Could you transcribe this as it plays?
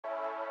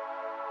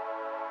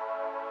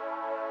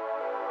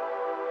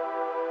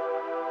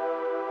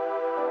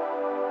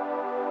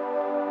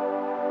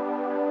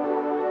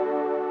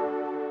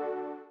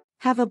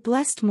Have a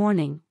blessed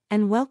morning,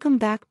 and welcome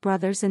back,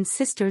 brothers and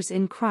sisters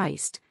in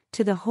Christ,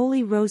 to the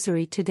Holy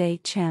Rosary Today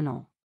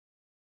channel.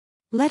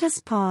 Let us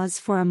pause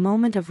for a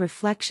moment of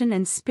reflection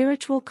and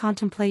spiritual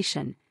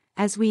contemplation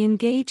as we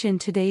engage in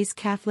today's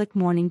Catholic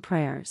morning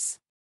prayers.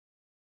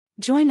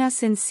 Join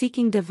us in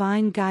seeking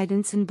divine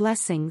guidance and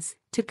blessings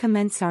to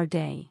commence our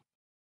day.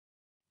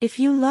 If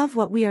you love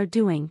what we are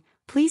doing,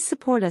 please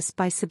support us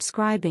by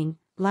subscribing,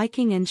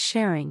 liking and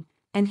sharing,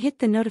 and hit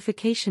the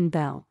notification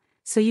bell,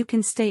 so you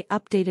can stay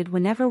updated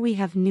whenever we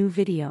have new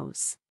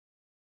videos.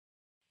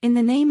 In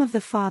the name of the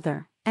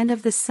Father, and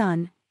of the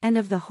Son, and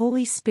of the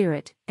Holy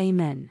Spirit,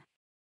 Amen.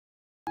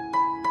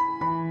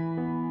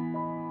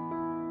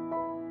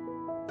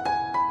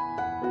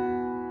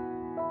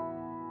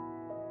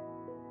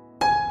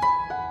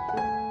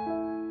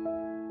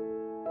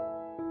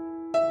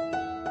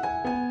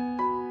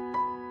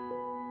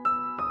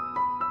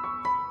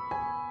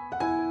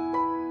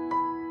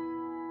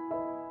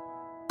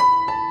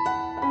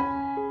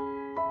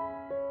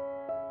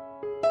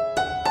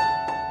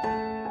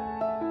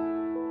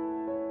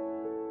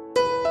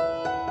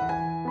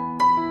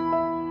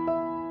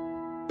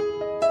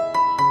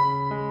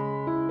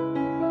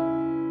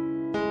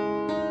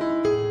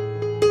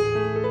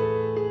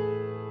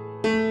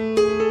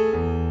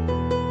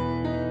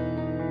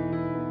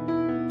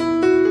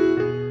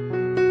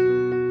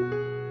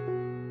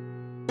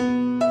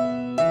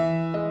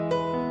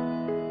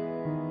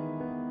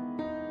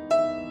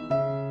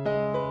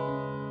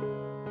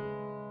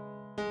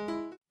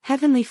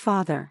 Heavenly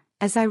Father,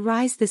 as I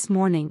rise this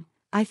morning,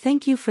 I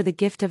thank you for the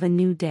gift of a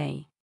new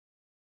day.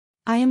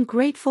 I am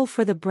grateful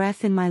for the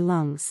breath in my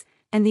lungs,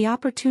 and the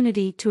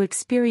opportunity to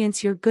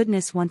experience your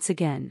goodness once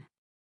again.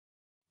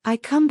 I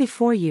come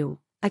before you,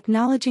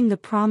 acknowledging the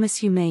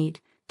promise you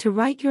made, to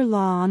write your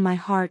law on my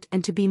heart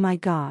and to be my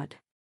God.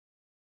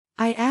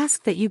 I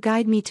ask that you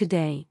guide me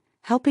today,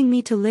 helping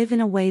me to live in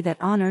a way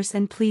that honors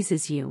and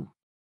pleases you.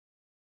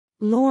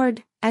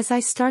 Lord, as I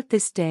start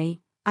this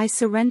day, I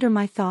surrender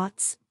my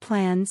thoughts,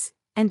 plans,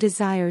 and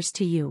desires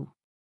to you.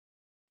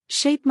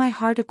 Shape my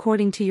heart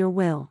according to your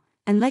will,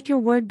 and let your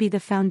word be the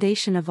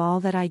foundation of all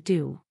that I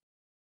do.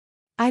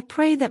 I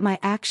pray that my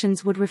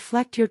actions would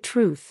reflect your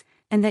truth,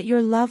 and that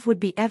your love would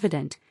be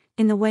evident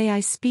in the way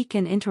I speak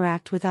and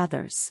interact with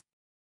others.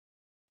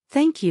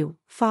 Thank you,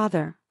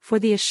 Father, for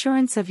the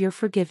assurance of your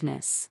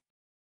forgiveness.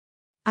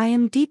 I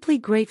am deeply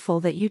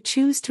grateful that you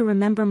choose to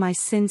remember my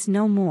sins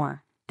no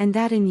more, and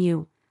that in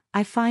you,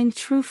 I find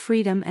true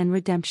freedom and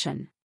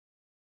redemption.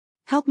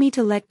 Help me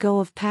to let go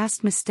of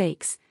past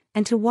mistakes,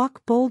 and to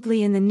walk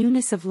boldly in the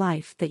newness of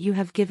life that you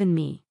have given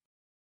me.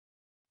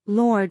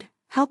 Lord,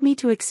 help me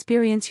to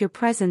experience your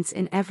presence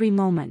in every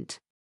moment.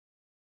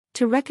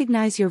 To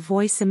recognize your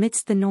voice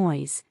amidst the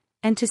noise,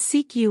 and to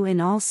seek you in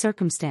all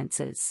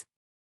circumstances.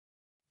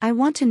 I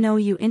want to know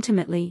you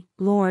intimately,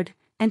 Lord,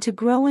 and to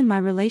grow in my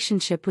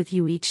relationship with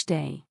you each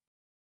day.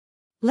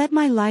 Let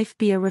my life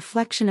be a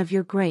reflection of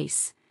your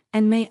grace,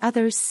 and may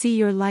others see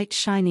your light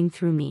shining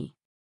through me.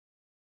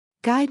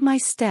 Guide my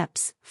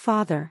steps,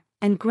 Father,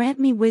 and grant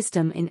me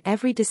wisdom in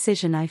every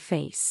decision I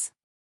face.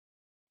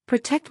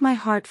 Protect my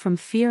heart from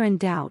fear and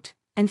doubt,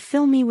 and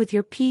fill me with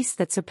your peace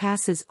that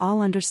surpasses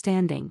all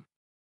understanding.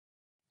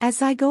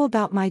 As I go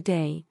about my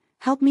day,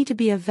 help me to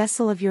be a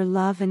vessel of your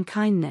love and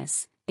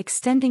kindness,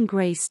 extending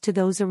grace to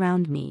those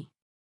around me.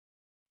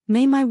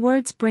 May my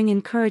words bring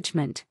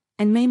encouragement,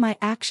 and may my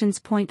actions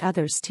point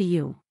others to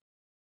you.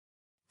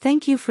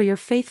 Thank you for your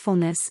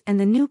faithfulness and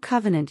the new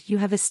covenant you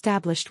have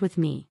established with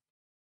me.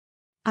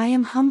 I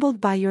am humbled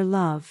by your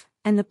love,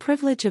 and the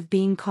privilege of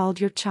being called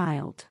your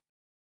child.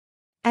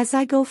 As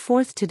I go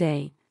forth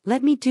today,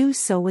 let me do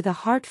so with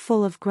a heart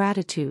full of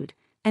gratitude,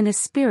 and a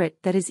spirit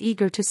that is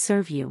eager to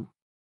serve you.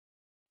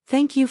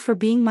 Thank you for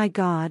being my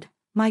God,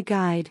 my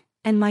guide,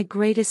 and my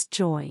greatest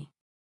joy.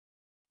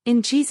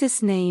 In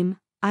Jesus' name,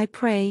 I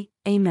pray,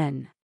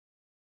 Amen.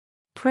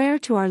 Prayer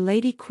to Our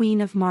Lady Queen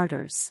of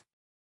Martyrs.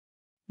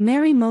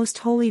 Mary, Most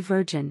Holy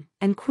Virgin,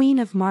 and Queen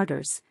of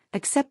Martyrs,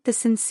 accept the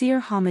sincere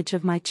homage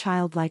of my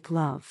childlike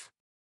love.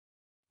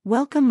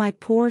 Welcome my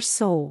poor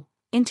soul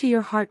into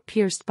your heart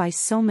pierced by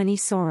so many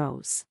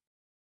sorrows.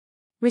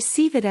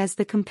 Receive it as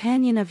the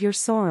companion of your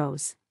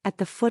sorrows, at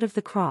the foot of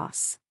the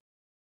cross,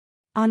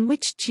 on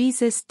which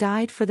Jesus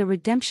died for the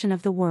redemption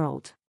of the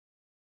world.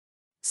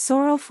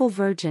 Sorrowful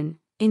Virgin,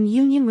 in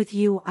union with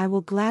you I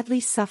will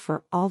gladly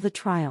suffer all the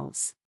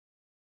trials,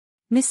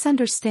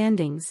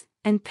 misunderstandings,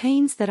 and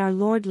pains that our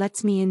Lord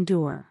lets me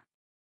endure.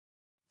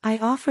 I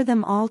offer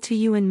them all to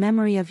you in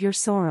memory of your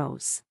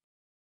sorrows,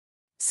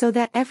 so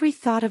that every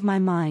thought of my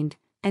mind,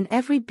 and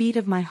every beat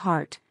of my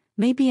heart,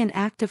 may be an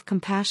act of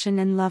compassion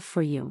and love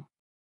for you.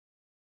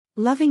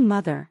 Loving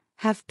Mother,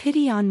 have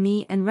pity on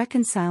me and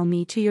reconcile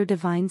me to your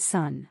divine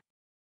Son.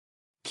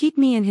 Keep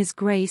me in his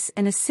grace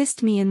and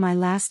assist me in my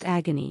last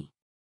agony,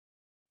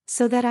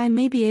 so that I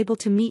may be able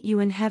to meet you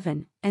in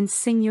heaven, and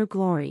sing your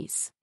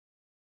glories.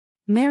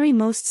 Mary,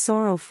 most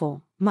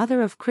sorrowful,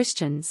 Mother of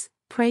Christians,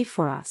 pray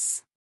for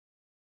us.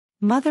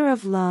 Mother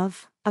of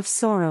love, of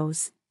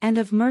sorrows, and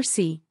of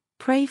mercy,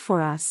 pray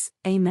for us.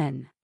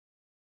 Amen.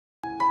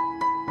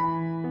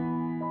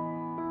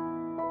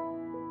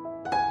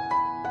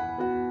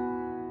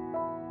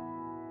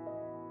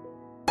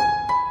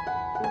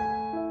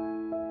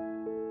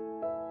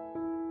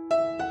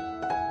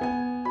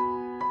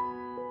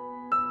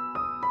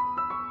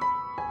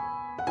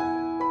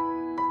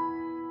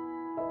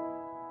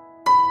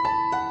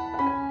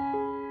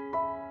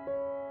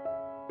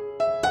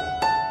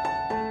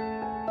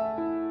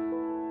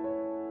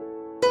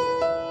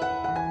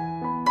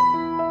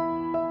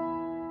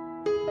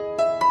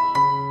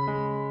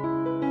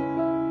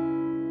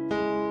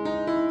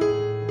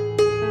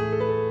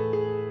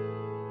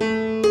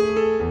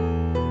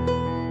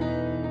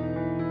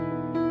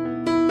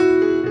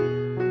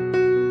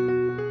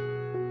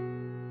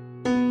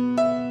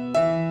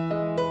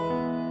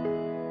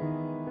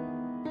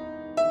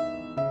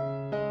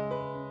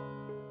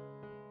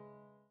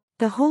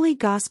 The Holy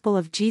Gospel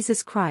of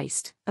Jesus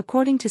Christ,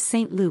 according to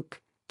St.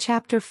 Luke,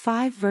 chapter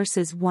 5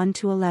 verses 1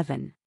 to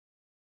 11.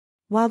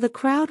 While the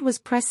crowd was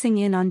pressing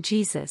in on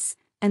Jesus,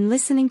 and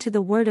listening to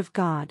the word of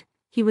God,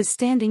 he was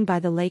standing by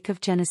the lake of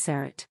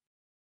Gennesaret.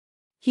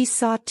 He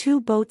saw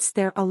 2 boats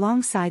there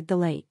alongside the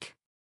lake.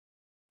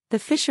 The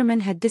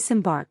fishermen had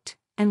disembarked,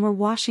 and were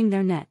washing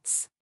their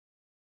nets.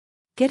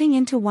 Getting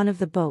into one of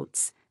the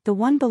boats, the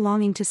one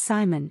belonging to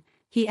Simon,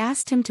 he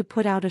asked him to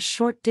put out a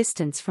short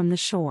distance from the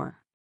shore.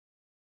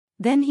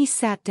 Then he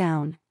sat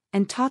down,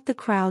 and taught the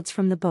crowds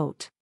from the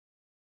boat.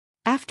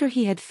 After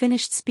he had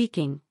finished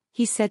speaking,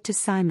 he said to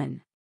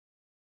Simon,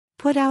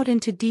 "Put out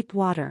into deep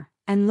water,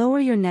 and lower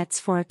your nets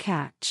for a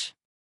catch."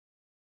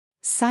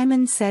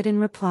 Simon said in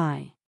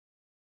reply,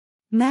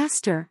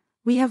 "Master,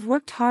 we have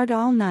worked hard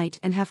all night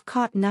and have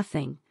caught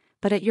nothing,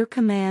 but at your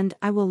command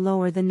I will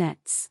lower the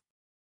nets."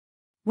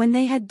 When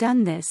they had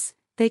done this,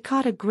 they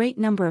caught a great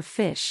number of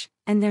fish,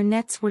 and their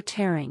nets were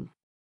tearing.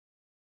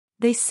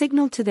 They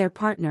signaled to their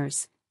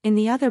partners in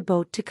the other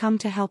boat to come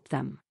to help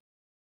them.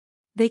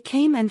 They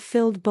came and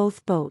filled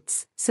both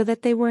boats, so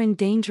that they were in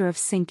danger of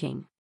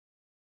sinking.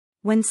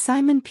 When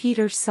Simon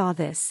Peter saw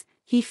this,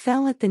 he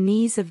fell at the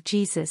knees of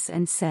Jesus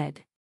and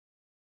said,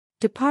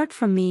 "Depart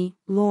from me,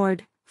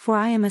 Lord, for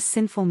I am a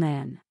sinful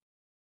man."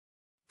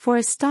 For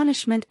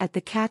astonishment at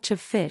the catch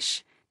of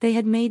fish they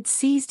had made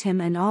seized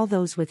him and all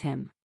those with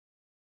him.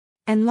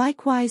 And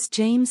likewise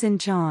James and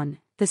John,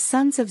 the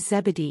sons of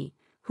Zebedee,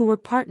 who were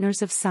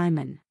partners of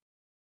Simon.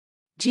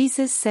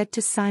 Jesus said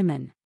to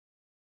Simon,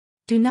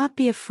 "Do not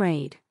be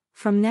afraid,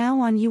 from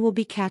now on you will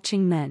be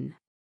catching men."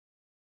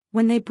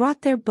 When they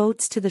brought their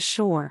boats to the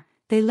shore,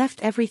 they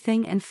left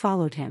everything and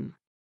followed him.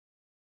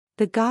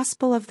 The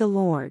Gospel of the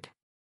Lord.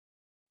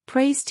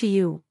 Praise to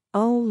you,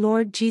 O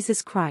Lord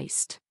Jesus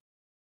Christ.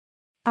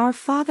 Our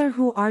Father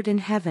who art in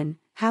heaven,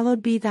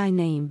 hallowed be thy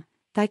name,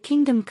 thy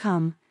kingdom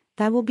come,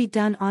 thy will be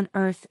done on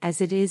earth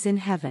as it is in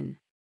heaven.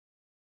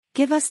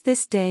 Give us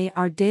this day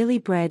our daily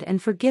bread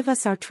and forgive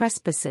us our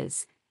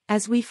trespasses,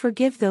 as we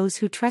forgive those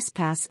who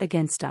trespass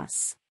against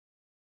us.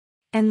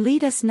 And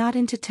lead us not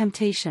into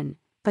temptation,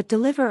 but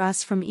deliver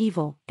us from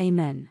evil.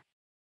 Amen.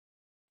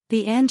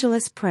 The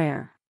Angelus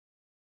Prayer.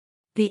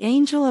 The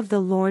angel of the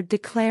Lord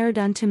declared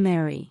unto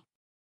Mary.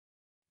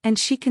 And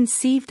she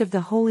conceived of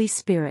the Holy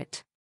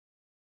Spirit.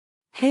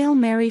 Hail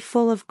Mary,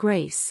 full of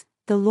grace,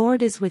 the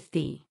Lord is with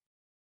thee.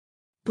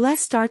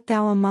 Blessed art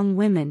thou among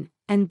women,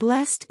 and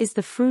blessed is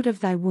the fruit of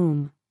thy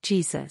womb,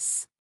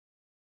 Jesus.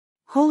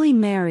 Holy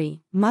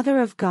Mary, Mother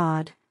of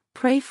God,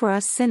 pray for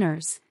us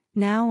sinners,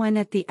 now and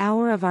at the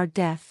hour of our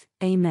death.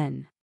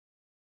 Amen.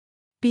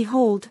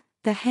 Behold,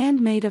 the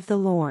handmaid of the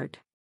Lord.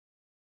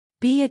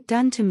 Be it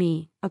done to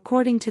me,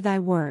 according to thy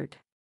word.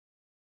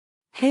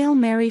 Hail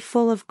Mary,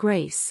 full of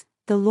grace,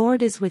 the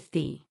Lord is with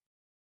thee.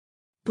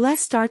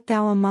 Blessed art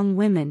thou among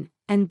women,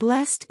 and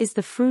blessed is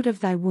the fruit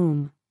of thy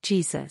womb,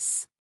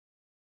 Jesus.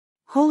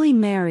 Holy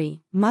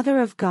Mary,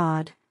 Mother of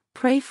God,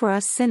 pray for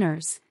us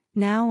sinners,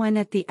 now and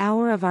at the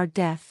hour of our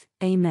death.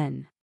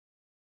 Amen.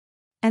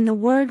 And the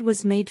Word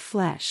was made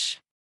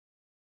flesh,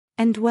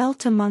 and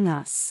dwelt among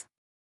us.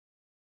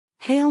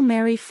 Hail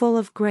Mary, full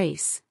of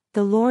grace,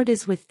 the Lord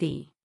is with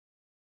thee.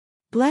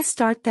 Blessed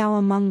art thou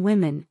among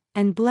women,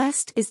 and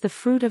blessed is the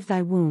fruit of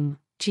thy womb,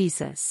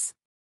 Jesus.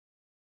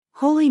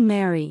 Holy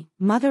Mary,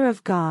 Mother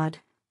of God,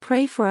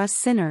 pray for us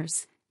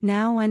sinners,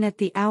 now and at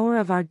the hour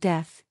of our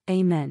death.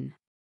 Amen.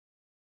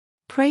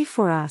 Pray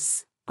for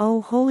us,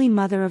 O Holy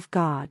Mother of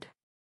God,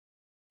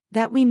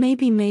 that we may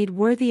be made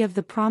worthy of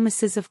the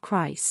promises of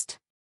Christ.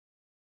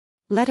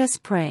 Let us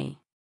pray.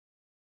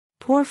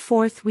 Pour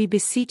forth, we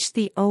beseech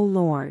thee, O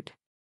Lord,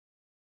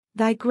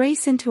 thy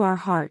grace into our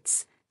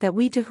hearts, that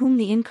we, to whom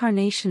the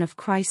incarnation of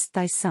Christ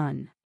thy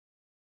Son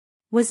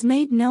was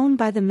made known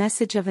by the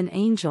message of an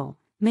angel,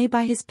 may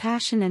by his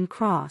passion and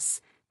cross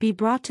be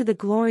brought to the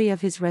glory of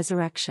his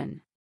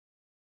resurrection.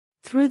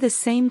 Through the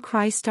same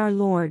Christ our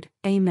Lord.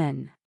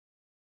 Amen.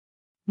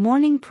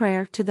 Morning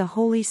Prayer to the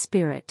Holy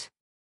Spirit.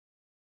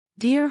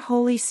 Dear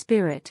Holy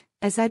Spirit,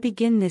 as I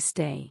begin this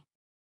day,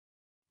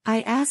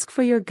 I ask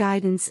for your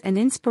guidance and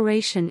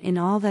inspiration in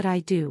all that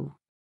I do.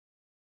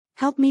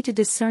 Help me to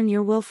discern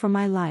your will for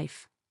my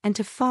life, and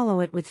to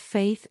follow it with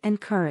faith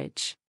and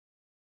courage.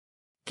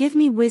 Give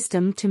me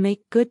wisdom to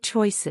make good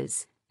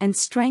choices, and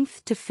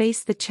strength to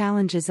face the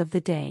challenges of the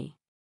day.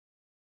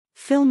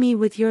 Fill me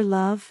with your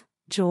love,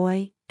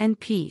 joy, and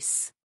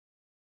peace.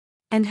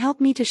 And help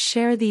me to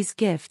share these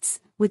gifts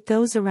with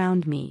those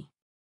around me.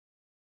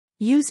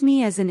 Use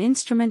me as an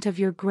instrument of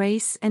your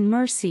grace and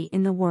mercy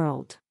in the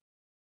world.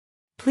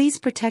 Please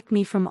protect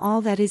me from all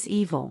that is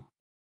evil.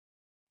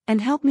 And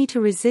help me to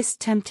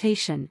resist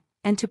temptation,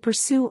 and to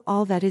pursue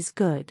all that is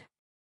good.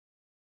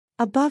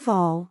 Above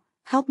all,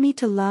 help me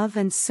to love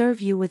and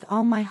serve you with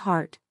all my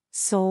heart,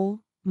 soul,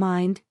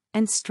 mind,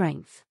 and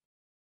strength.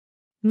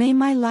 May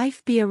my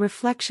life be a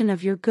reflection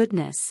of your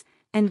goodness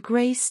and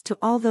grace to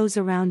all those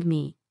around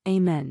me.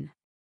 Amen.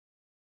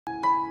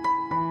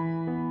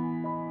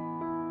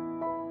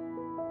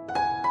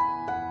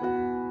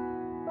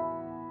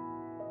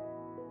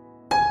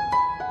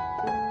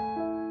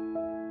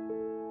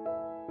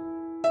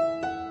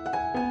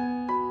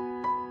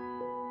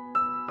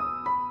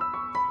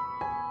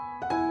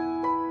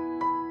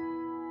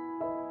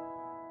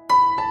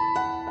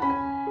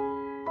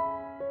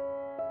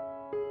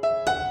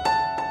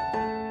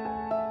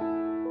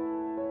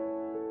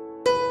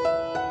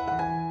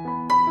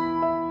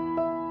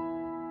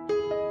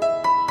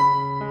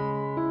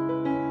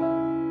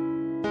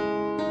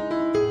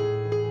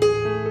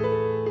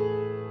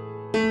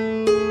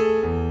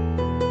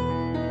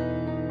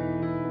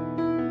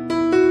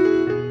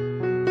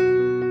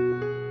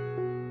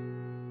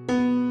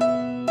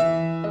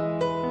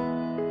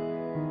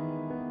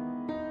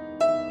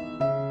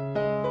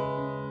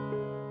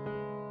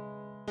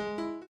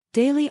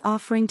 Daily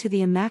offering to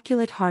the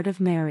Immaculate Heart of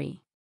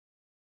Mary.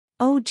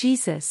 O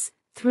Jesus,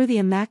 through the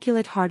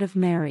Immaculate Heart of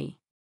Mary,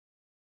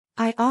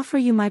 I offer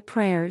you my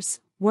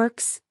prayers,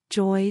 works,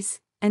 joys,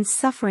 and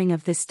suffering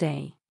of this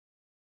day.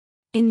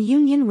 In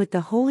union with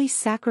the holy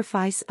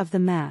sacrifice of the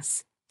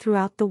Mass,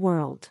 throughout the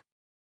world.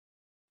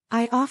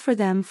 I offer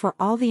them for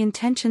all the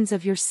intentions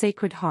of your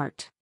Sacred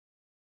Heart.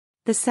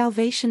 The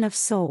salvation of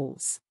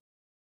souls.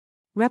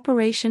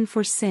 Reparation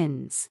for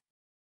sins.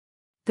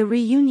 The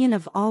reunion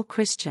of all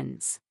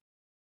Christians.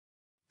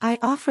 I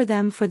offer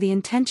them for the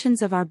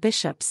intentions of our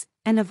bishops,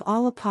 and of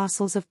all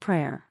apostles of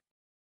prayer.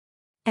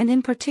 And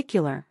in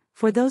particular,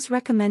 for those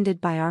recommended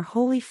by our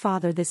Holy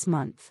Father this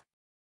month.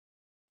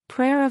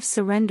 Prayer of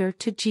Surrender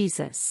to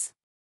Jesus.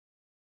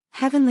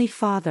 Heavenly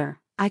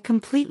Father, I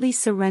completely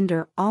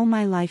surrender all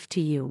my life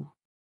to you.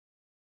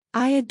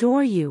 I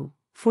adore you,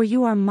 for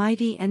you are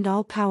mighty and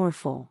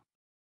all-powerful.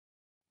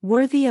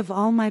 Worthy of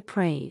all my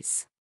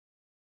praise.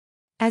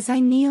 As I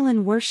kneel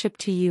and worship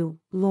to you,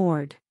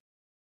 Lord,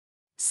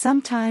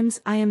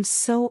 sometimes I am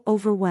so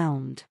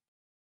overwhelmed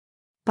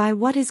by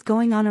what is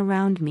going on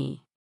around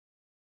me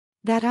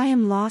that I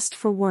am lost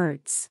for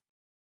words.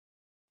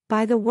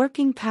 By the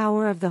working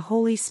power of the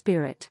Holy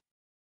Spirit,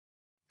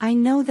 I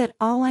know that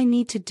all I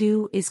need to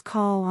do is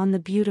call on the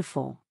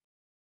beautiful,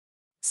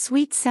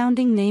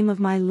 sweet-sounding name of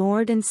my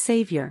Lord and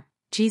Savior,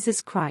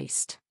 Jesus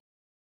Christ.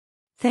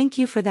 Thank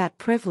you for that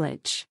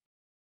privilege.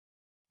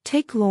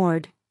 Take,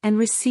 Lord, and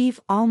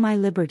receive all my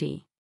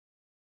liberty,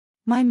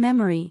 my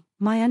memory,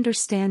 my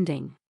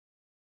understanding,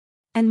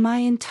 and my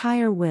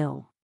entire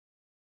will.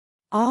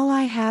 All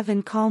I have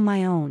and call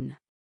my own.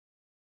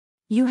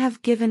 You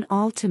have given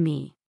all to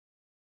me.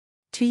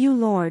 To you,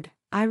 Lord,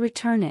 I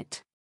return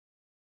it.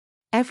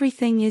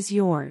 Everything is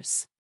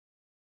yours.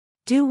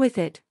 Do with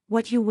it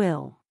what you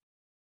will.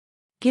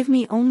 Give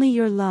me only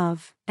your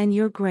love and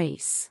your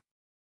grace.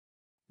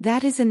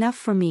 That is enough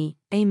for me.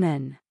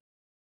 Amen.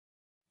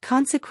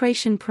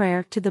 Consecration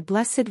Prayer to the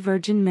Blessed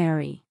Virgin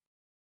Mary.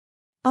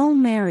 O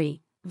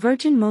Mary,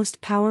 Virgin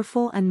most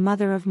powerful and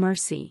Mother of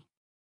Mercy,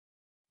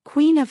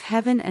 Queen of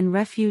heaven and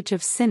refuge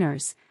of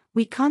sinners,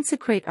 we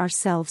consecrate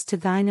ourselves to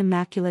thine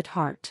Immaculate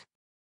Heart.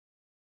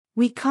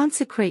 We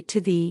consecrate to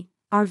thee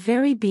our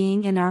very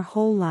being and our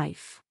whole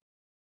life.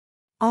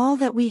 All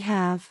that we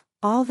have,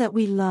 all that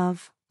we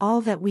love, all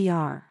that we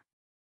are.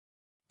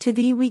 To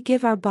thee we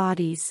give our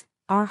bodies,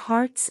 our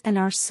hearts and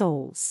our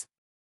souls.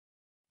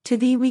 To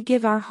thee we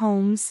give our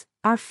homes,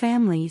 our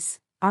families,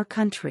 our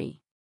country.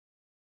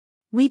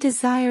 We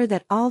desire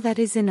that all that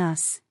is in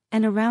us,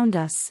 and around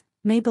us,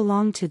 may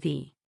belong to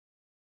thee,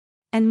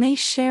 and may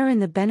share in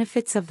the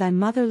benefits of thy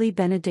motherly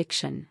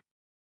benediction.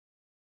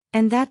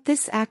 And that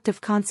this act of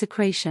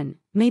consecration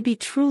may be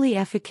truly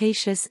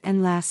efficacious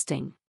and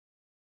lasting.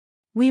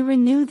 We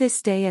renew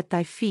this day at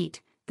thy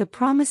feet the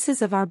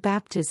promises of our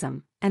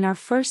baptism and our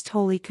first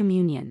Holy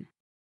Communion.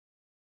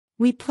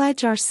 We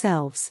pledge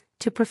ourselves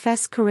to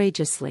profess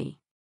courageously,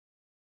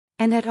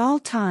 and at all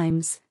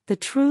times, the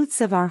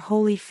truths of our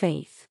holy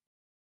faith,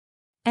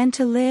 and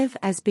to live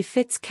as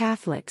befits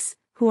Catholics,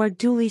 who are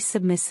duly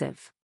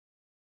submissive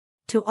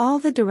to all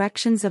the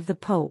directions of the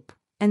Pope,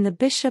 and the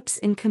bishops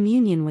in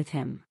communion with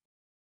him.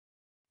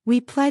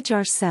 We pledge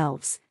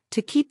ourselves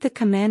to keep the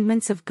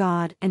commandments of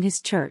God and his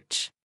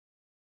Church.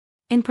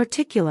 In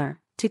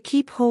particular, to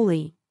keep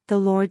holy the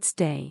Lord's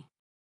Day.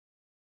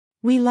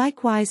 We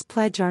likewise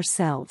pledge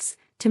ourselves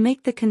to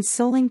make the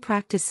consoling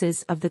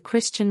practices of the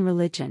Christian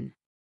religion,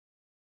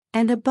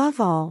 and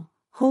above all,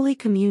 Holy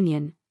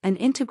Communion, an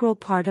integral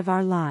part of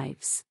our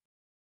lives,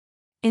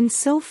 in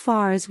so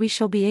far as we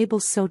shall be able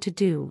so to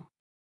do.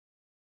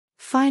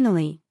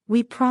 Finally,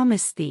 we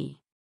promise thee,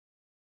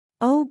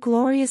 O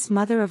glorious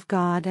Mother of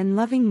God and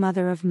loving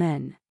Mother of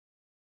men,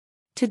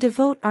 to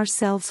devote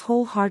ourselves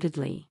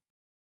wholeheartedly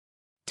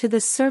to the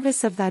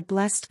service of thy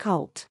blessed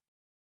cult,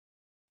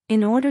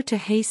 in order to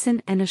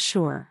hasten and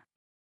assure,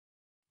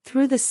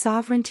 through the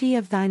sovereignty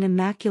of thine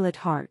Immaculate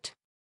Heart,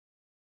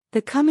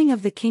 the coming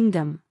of the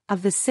kingdom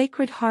of the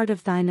Sacred Heart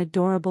of thine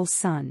adorable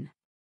Son,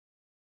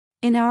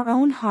 in our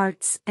own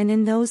hearts and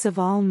in those of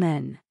all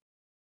men,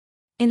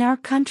 in our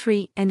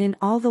country and in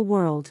all the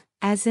world,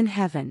 as in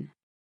heaven,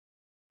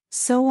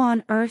 so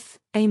on earth.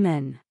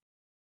 Amen.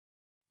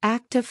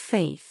 Act of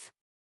Faith.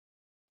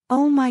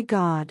 O my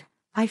God,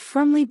 I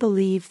firmly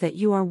believe that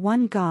you are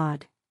one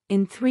God,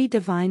 in three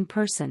divine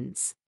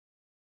persons,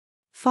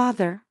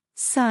 Father,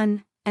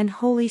 Son, and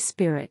Holy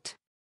Spirit.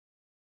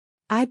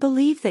 I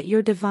believe that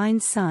your divine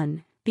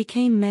Son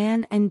became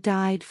man and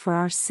died for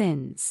our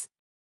sins,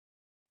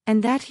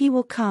 and that he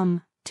will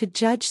come to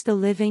judge the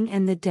living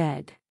and the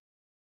dead.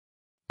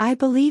 I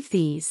believe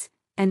these,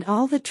 and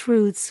all the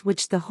truths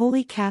which the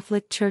Holy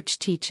Catholic Church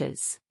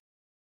teaches,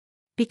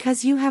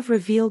 because you have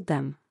revealed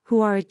them,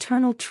 who are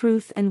eternal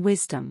truth and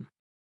wisdom,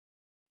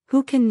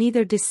 who can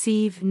neither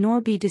deceive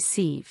nor be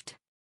deceived.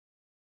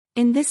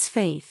 In this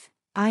faith,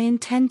 I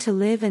intend to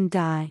live and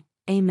die.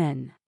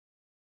 Amen.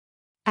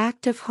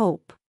 Act of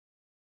Hope.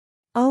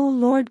 O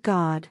Lord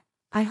God,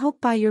 I hope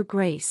by your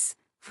grace,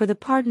 for the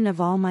pardon of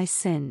all my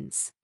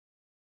sins,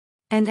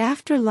 and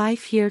after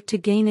life here to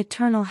gain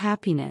eternal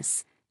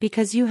happiness,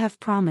 because you have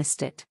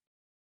promised it,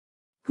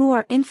 who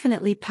are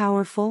infinitely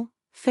powerful,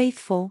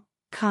 faithful,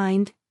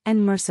 kind,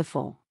 and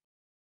merciful.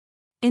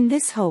 In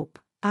this hope,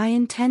 I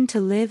intend to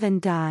live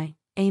and die.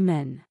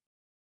 Amen.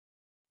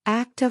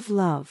 Act of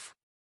Love.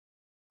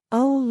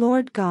 O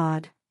Lord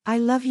God, I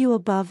love you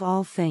above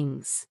all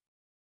things,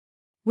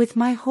 with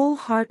my whole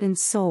heart and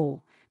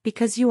soul,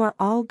 because you are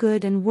all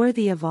good and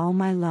worthy of all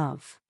my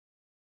love.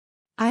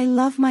 I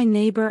love my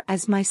neighbor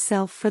as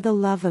myself for the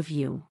love of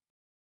you.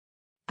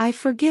 I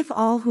forgive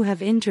all who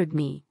have injured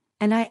me,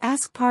 and I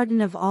ask pardon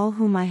of all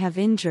whom I have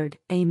injured.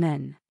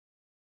 Amen.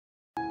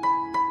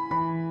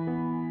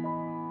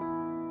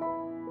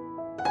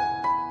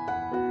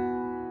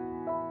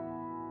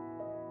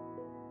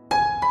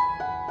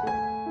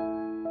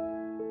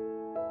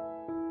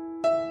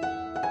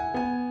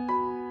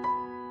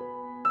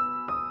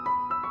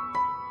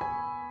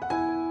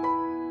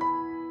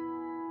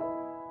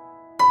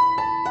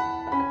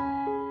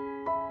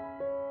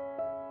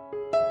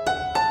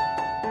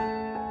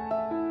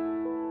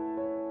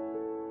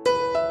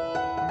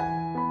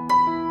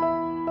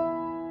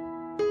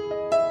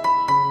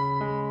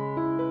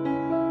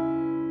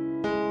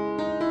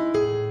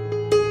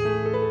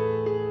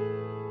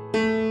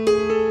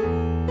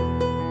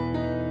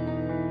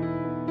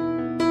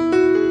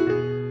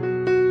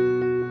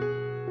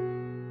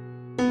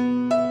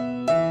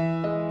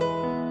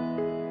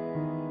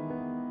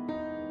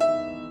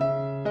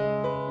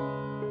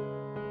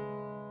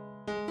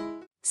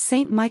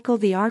 Saint Michael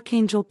the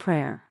Archangel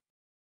Prayer.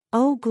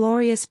 O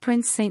glorious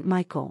Prince Saint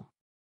Michael,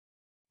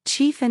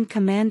 Chief and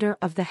Commander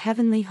of the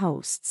heavenly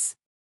hosts,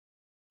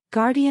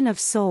 Guardian of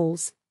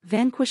souls,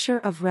 Vanquisher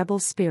of rebel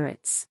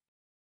spirits,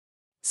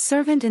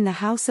 Servant in the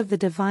house of the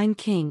Divine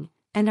King,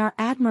 and our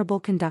admirable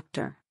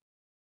Conductor,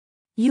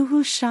 you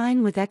who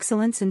shine with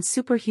excellence and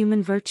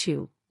superhuman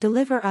virtue,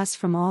 deliver us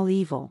from all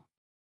evil,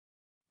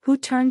 who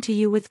turn to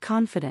you with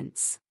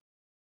confidence,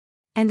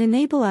 and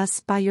enable us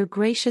by your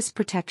gracious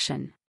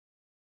protection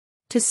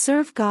to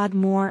serve God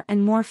more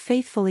and more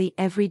faithfully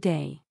every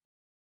day.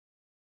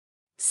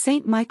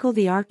 Saint Michael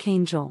the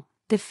Archangel,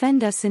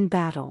 defend us in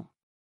battle.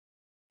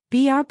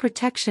 Be our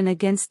protection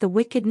against the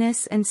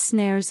wickedness and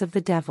snares of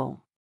the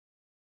devil.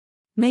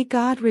 May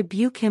God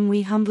rebuke him,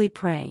 we humbly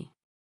pray.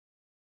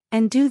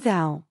 And do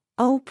thou,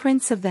 O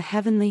Prince of the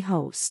heavenly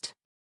host,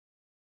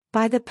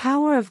 by the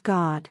power of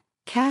God,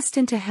 cast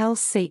into hell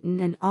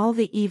Satan and all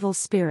the evil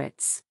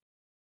spirits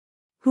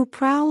who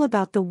prowl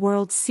about the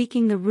world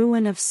seeking the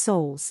ruin of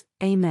souls.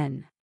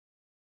 Amen.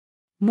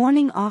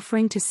 Morning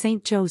Offering to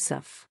Saint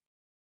Joseph.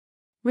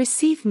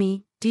 Receive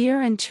me,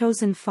 dear and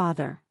chosen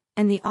Father,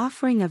 and the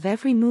offering of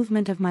every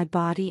movement of my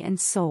body and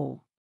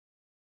soul,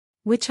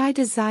 which I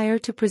desire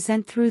to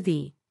present through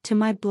thee, to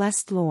my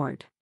blessed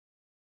Lord.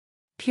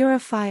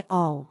 Purify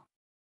all.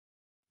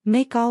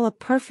 Make all a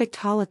perfect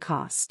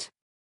holocaust.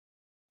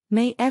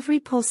 May every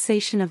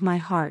pulsation of my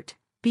heart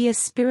be a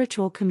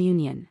spiritual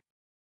communion.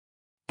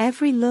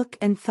 Every look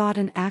and thought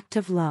an act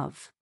of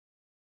love.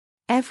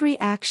 Every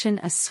action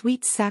a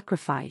sweet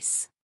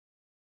sacrifice.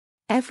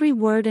 Every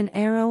word an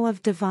arrow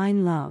of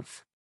divine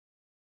love.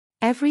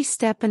 Every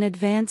step an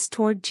advance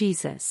toward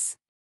Jesus.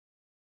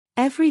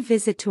 Every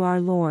visit to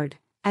our Lord,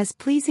 as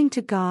pleasing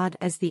to God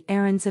as the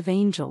errands of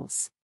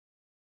angels.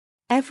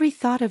 Every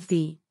thought of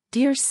thee,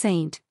 dear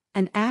Saint,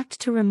 an act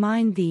to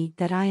remind thee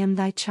that I am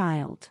thy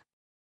child.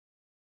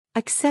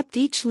 Accept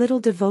each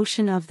little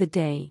devotion of the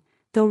day,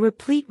 though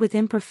replete with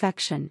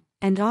imperfection,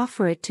 and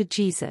offer it to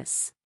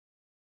Jesus,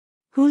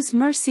 whose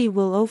mercy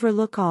will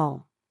overlook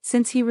all,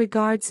 since he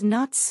regards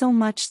not so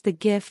much the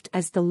gift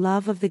as the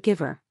love of the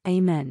giver.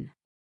 Amen.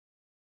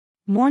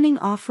 Morning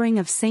Offering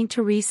of Saint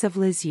Therese of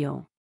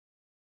Lisieux.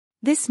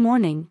 This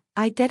morning,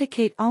 I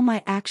dedicate all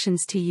my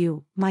actions to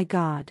you, my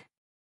God,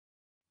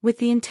 with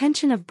the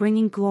intention of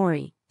bringing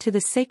glory to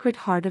the Sacred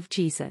Heart of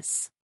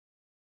Jesus.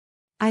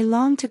 I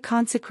long to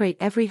consecrate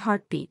every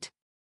heartbeat,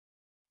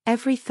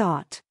 every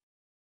thought,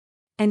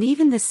 and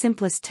even the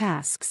simplest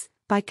tasks,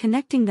 by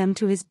connecting them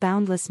to his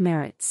boundless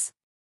merits.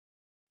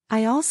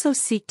 I also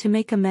seek to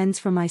make amends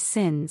for my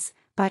sins,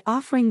 by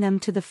offering them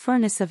to the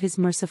furnace of his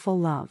merciful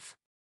love.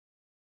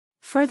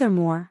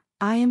 Furthermore,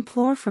 I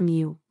implore from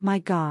you, my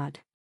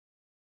God,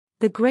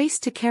 the grace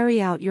to carry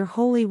out your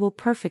holy will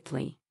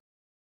perfectly,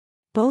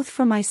 both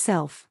for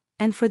myself,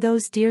 and for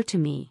those dear to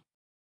me.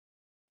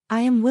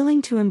 I am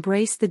willing to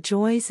embrace the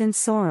joys and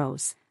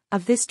sorrows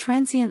of this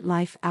transient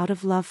life out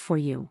of love for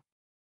you,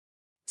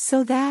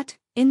 so that,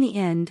 in the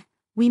end,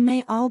 we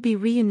may all be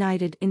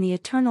reunited in the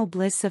eternal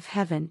bliss of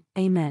heaven.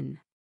 Amen.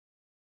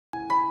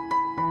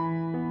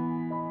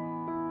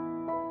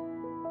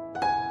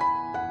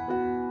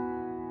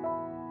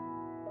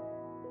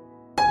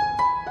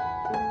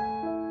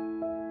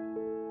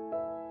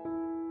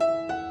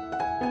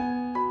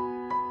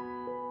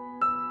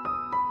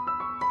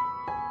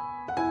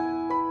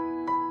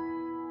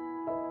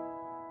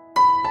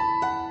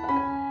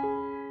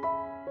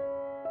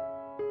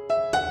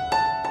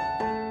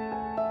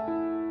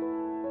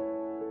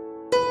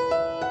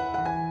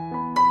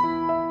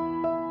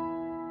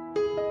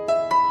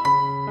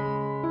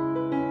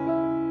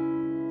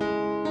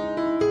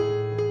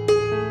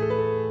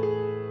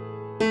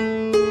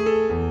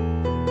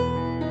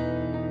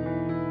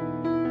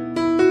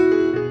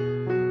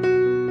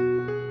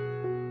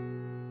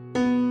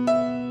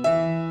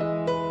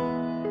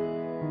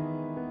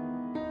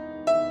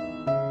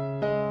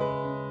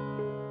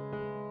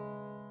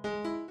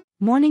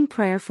 Morning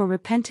Prayer for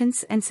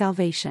Repentance and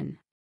Salvation.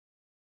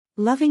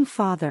 Loving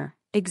Father,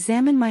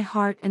 examine my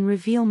heart and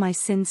reveal my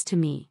sins to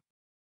me.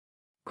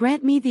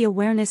 Grant me the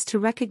awareness to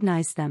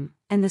recognize them,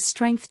 and the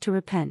strength to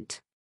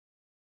repent.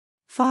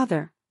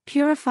 Father,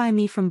 purify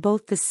me from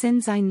both the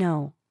sins I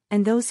know,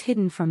 and those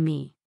hidden from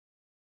me.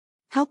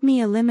 Help me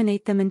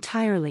eliminate them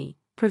entirely,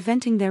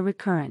 preventing their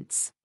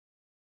recurrence.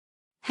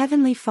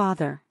 Heavenly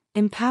Father,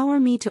 empower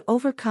me to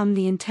overcome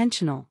the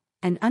intentional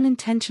and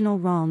unintentional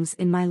wrongs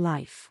in my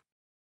life.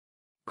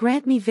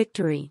 Grant me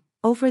victory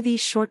over these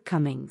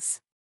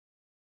shortcomings.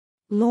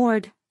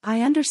 Lord,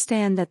 I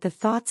understand that the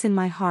thoughts in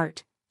my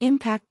heart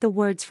impact the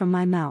words from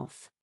my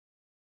mouth.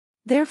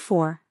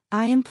 Therefore,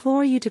 I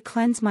implore you to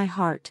cleanse my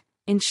heart,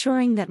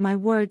 ensuring that my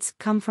words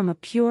come from a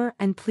pure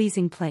and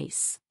pleasing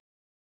place.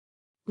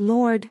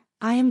 Lord,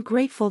 I am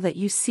grateful that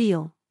you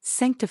seal,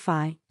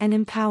 sanctify, and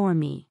empower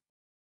me.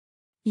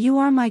 You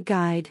are my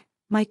guide,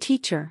 my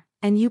teacher,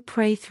 and you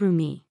pray through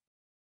me.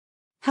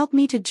 Help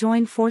me to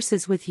join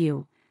forces with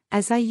you,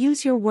 as I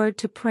use your word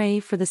to pray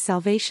for the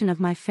salvation of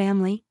my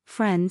family,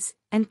 friends,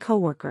 and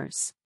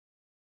co-workers.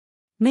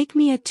 Make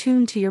me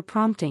attuned to your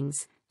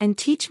promptings, and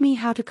teach me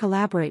how to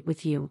collaborate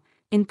with you,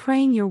 in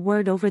praying your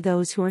word over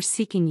those who are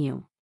seeking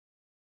you.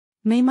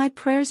 May my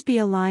prayers be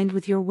aligned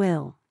with your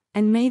will,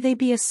 and may they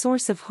be a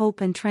source of hope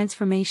and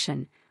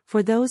transformation,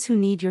 for those who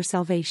need your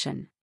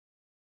salvation.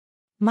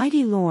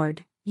 Mighty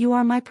Lord, you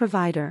are my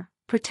provider,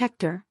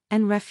 protector,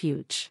 and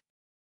refuge.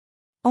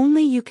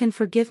 Only you can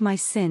forgive my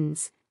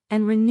sins,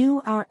 and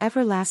renew our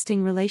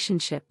everlasting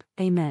relationship.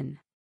 Amen.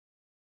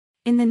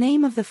 In the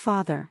name of the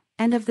Father,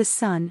 and of the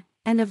Son,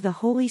 and of the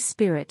Holy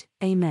Spirit.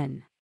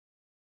 Amen.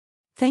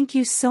 Thank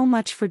you so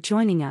much for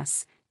joining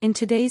us in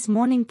today's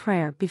morning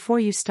prayer before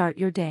you start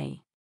your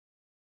day.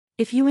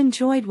 If you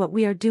enjoyed what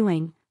we are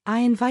doing, I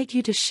invite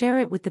you to share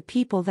it with the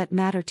people that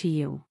matter to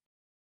you.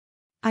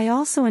 I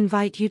also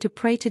invite you to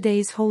pray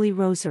today's Holy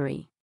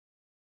Rosary.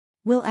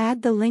 We'll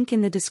add the link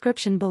in the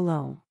description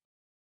below.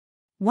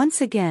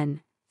 Once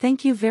again,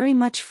 thank you very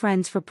much,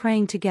 friends, for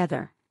praying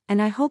together,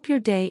 and I hope your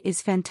day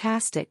is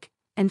fantastic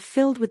and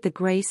filled with the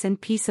grace and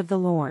peace of the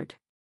Lord.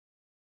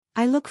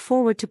 I look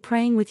forward to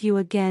praying with you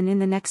again in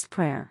the next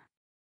prayer.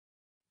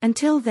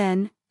 Until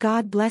then,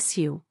 God bless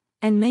you,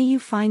 and may you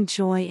find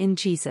joy in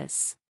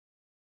Jesus.